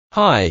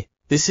Hi,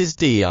 this is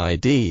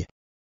DID.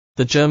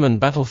 The German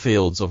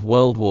battlefields of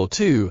World War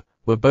II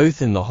were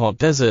both in the hot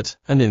desert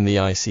and in the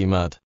icy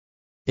mud.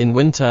 In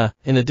winter,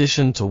 in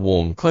addition to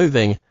warm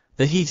clothing,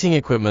 the heating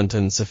equipment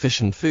and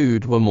sufficient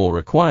food were more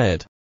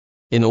required.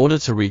 In order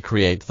to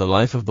recreate the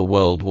life of the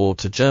World War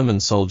II German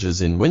soldiers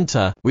in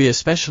winter, we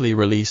especially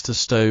released a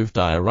stove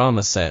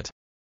diorama set.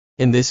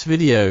 In this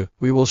video,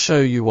 we will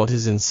show you what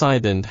is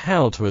inside and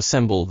how to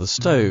assemble the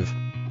stove.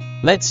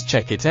 Let's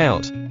check it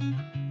out.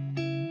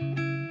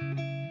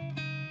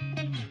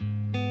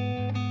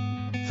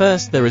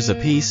 First, there is a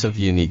piece of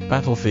unique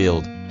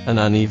battlefield, an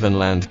uneven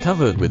land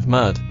covered with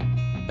mud.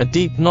 A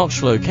deep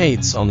notch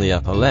locates on the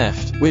upper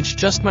left, which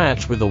just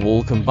match with a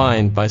wall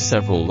combined by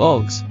several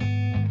logs.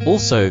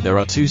 Also, there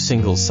are two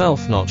single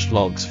self-notched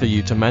logs for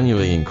you to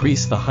manually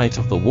increase the height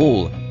of the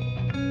wall.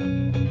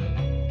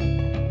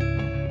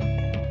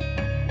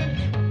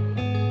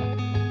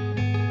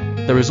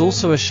 There is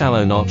also a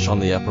shallow notch on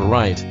the upper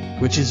right,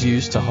 which is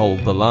used to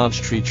hold the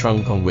large tree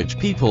trunk on which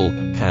people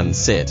can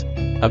sit.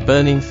 A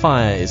burning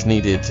fire is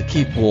needed to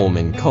keep warm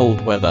in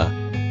cold weather.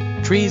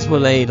 Trees were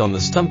laid on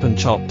the stump and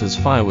chopped as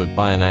firewood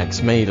by an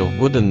axe made of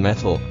wood and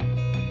metal.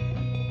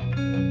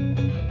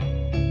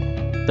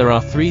 There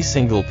are 3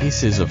 single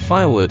pieces of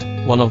firewood,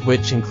 one of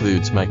which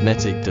includes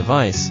magnetic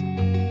device.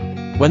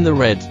 When the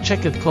red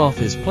checkered cloth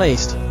is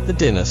placed, the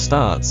dinner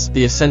starts.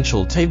 The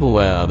essential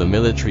tableware are the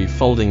military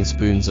folding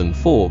spoons and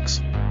forks,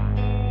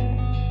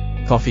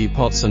 coffee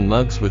pots and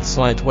mugs with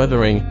slight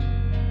weathering,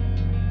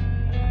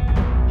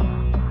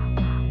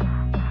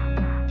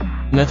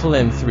 metal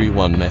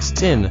M31 mess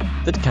tin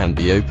that can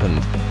be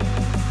opened.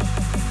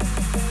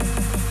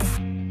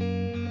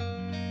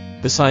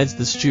 Besides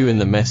the stew in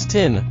the mess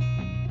tin,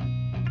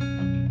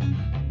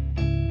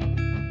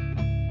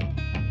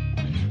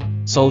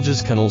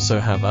 soldiers can also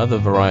have other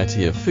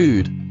variety of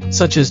food,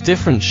 such as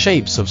different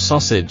shapes of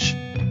sausage,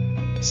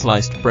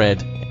 sliced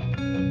bread,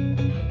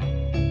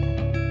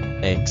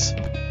 eggs,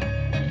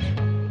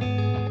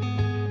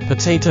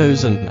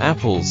 potatoes and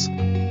apples.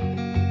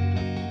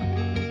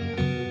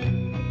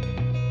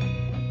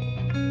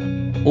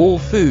 All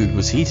food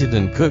was heated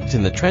and cooked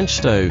in the trench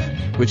stove,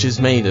 which is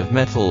made of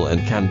metal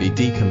and can be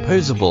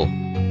decomposable.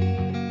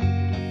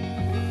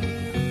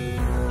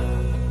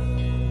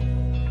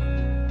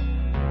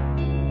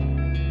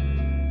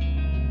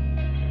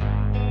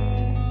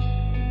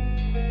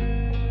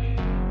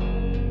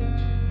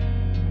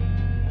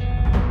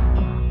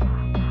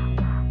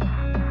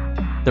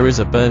 There is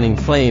a burning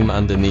flame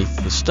underneath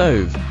the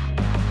stove.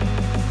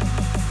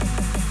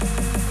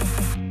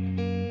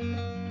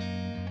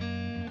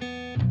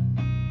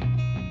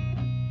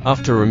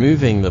 After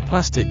removing the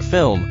plastic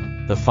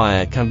film, the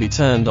fire can be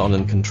turned on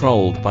and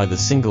controlled by the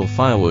single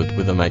firewood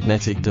with a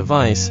magnetic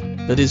device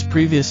that is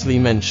previously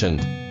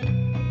mentioned.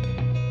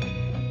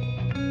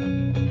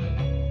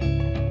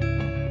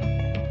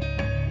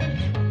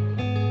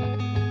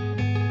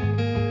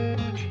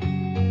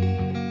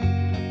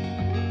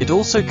 It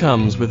also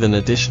comes with an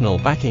additional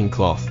backing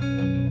cloth.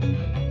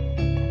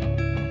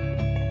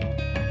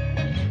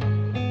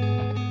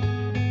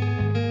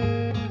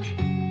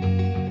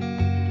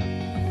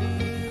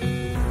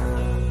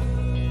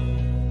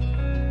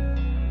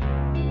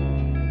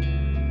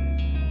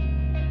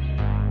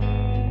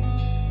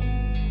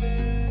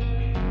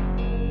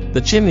 The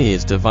chimney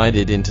is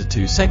divided into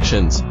 2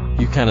 sections.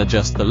 You can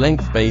adjust the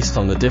length based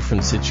on the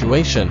different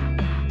situation.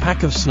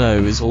 Pack of snow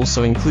is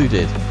also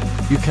included.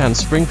 You can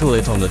sprinkle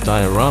it on the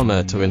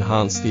diorama to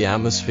enhance the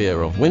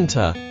atmosphere of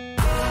winter.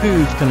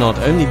 Food can not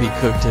only be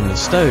cooked in the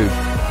stove,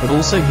 but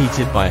also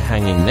heated by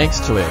hanging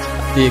next to it.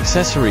 The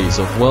accessories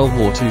of World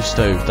War II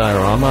stove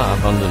diorama are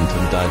abundant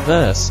and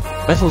diverse.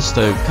 Metal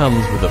stove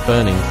comes with a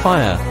burning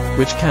fire,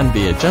 which can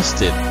be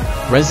adjusted.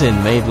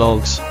 Resin-made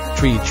logs,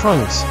 tree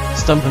trunks,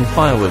 stump and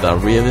firewood are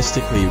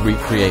realistically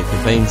recreate the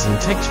veins and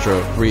texture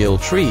of real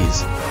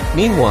trees.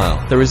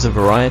 Meanwhile, there is a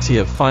variety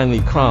of finely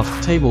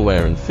crafted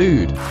tableware and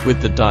food.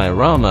 With the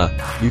diorama,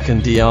 you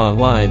can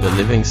DIY the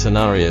living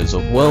scenarios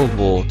of World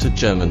War II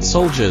German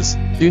soldiers.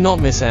 Do not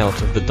miss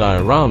out of the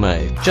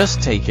diorama,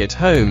 just take it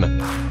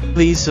home.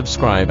 Please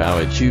subscribe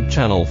our YouTube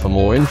channel for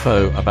more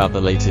info about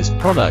the latest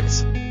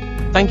products.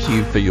 Thank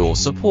you for your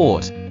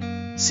support.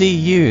 See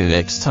you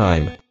next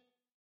time.